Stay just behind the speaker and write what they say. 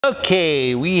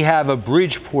Okay, we have a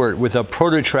Bridgeport with a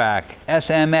PROTOTRAK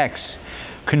SMX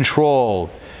control.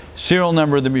 Serial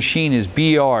number of the machine is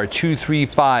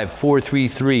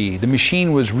BR235433. The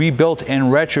machine was rebuilt and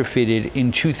retrofitted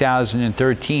in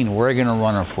 2013. We're going to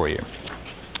run it for you.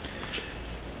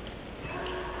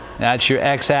 That's your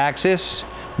X-axis.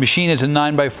 Machine is a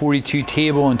 9x42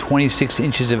 table and 26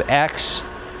 inches of X.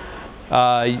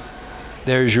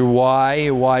 There's your Y.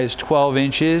 Your Y is 12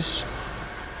 inches.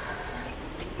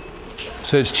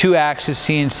 So it's 2-axis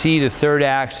CNC. The third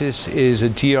axis is a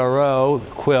DRO,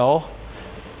 QUILL.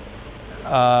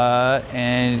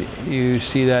 And you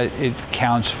see that it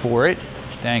counts for it.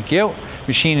 Thank you.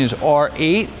 Machine is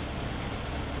R8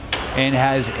 and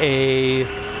has a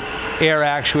air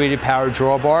actuated power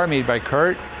drawbar made by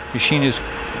Kurt. Machine is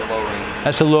the low range.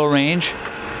 That's a low range.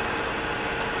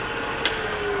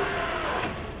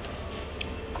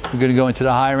 We're going to go into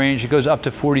the high range. It goes up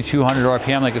to 4,200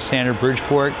 RPM like a standard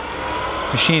Bridgeport.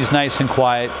 Machine is nice and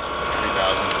quiet.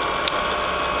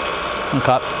 3,000.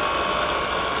 Okay.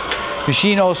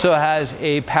 Machine also has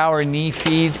a power knee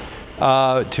feed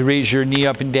to raise your knee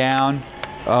up and down.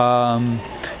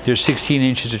 There's 16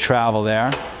 inches of travel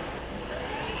there.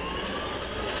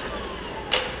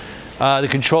 The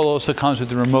control also comes with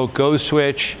the remote go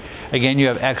switch. Again, you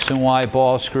have X and Y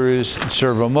ball screws and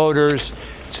servo motors.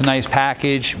 It's a nice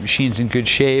package. Machine's in good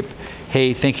shape.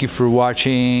 Hey, thank you for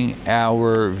watching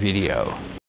our video.